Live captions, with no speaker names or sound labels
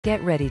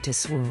Get ready to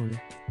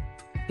swoon,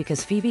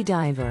 because Phoebe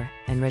Dynevor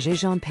and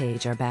Regé-Jean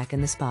Page are back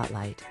in the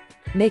spotlight,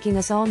 making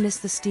us all miss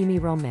the steamy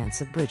romance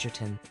of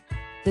Bridgerton.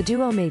 The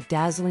duo made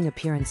dazzling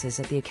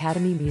appearances at the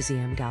Academy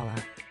Gala,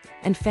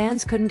 and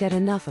fans couldn't get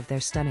enough of their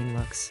stunning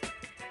looks.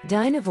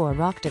 Dynevor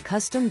rocked a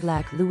custom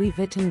black Louis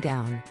Vuitton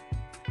gown,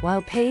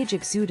 while Page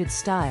exuded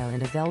style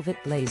in a velvet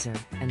blazer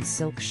and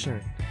silk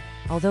shirt.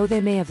 Although they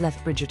may have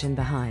left Bridgerton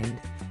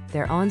behind,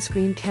 their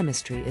on-screen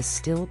chemistry is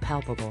still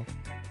palpable.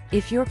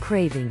 If you're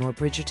craving more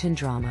Bridgerton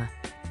drama,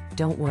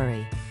 don't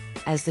worry,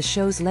 as the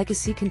show's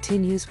legacy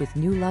continues with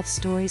new love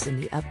stories in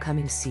the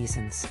upcoming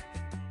seasons.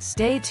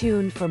 Stay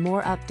tuned for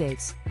more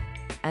updates,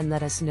 and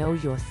let us know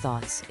your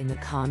thoughts in the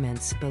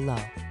comments below.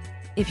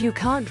 If you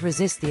can't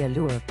resist the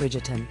allure of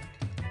Bridgerton,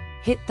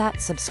 hit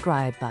that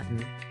subscribe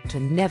button to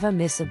never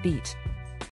miss a beat.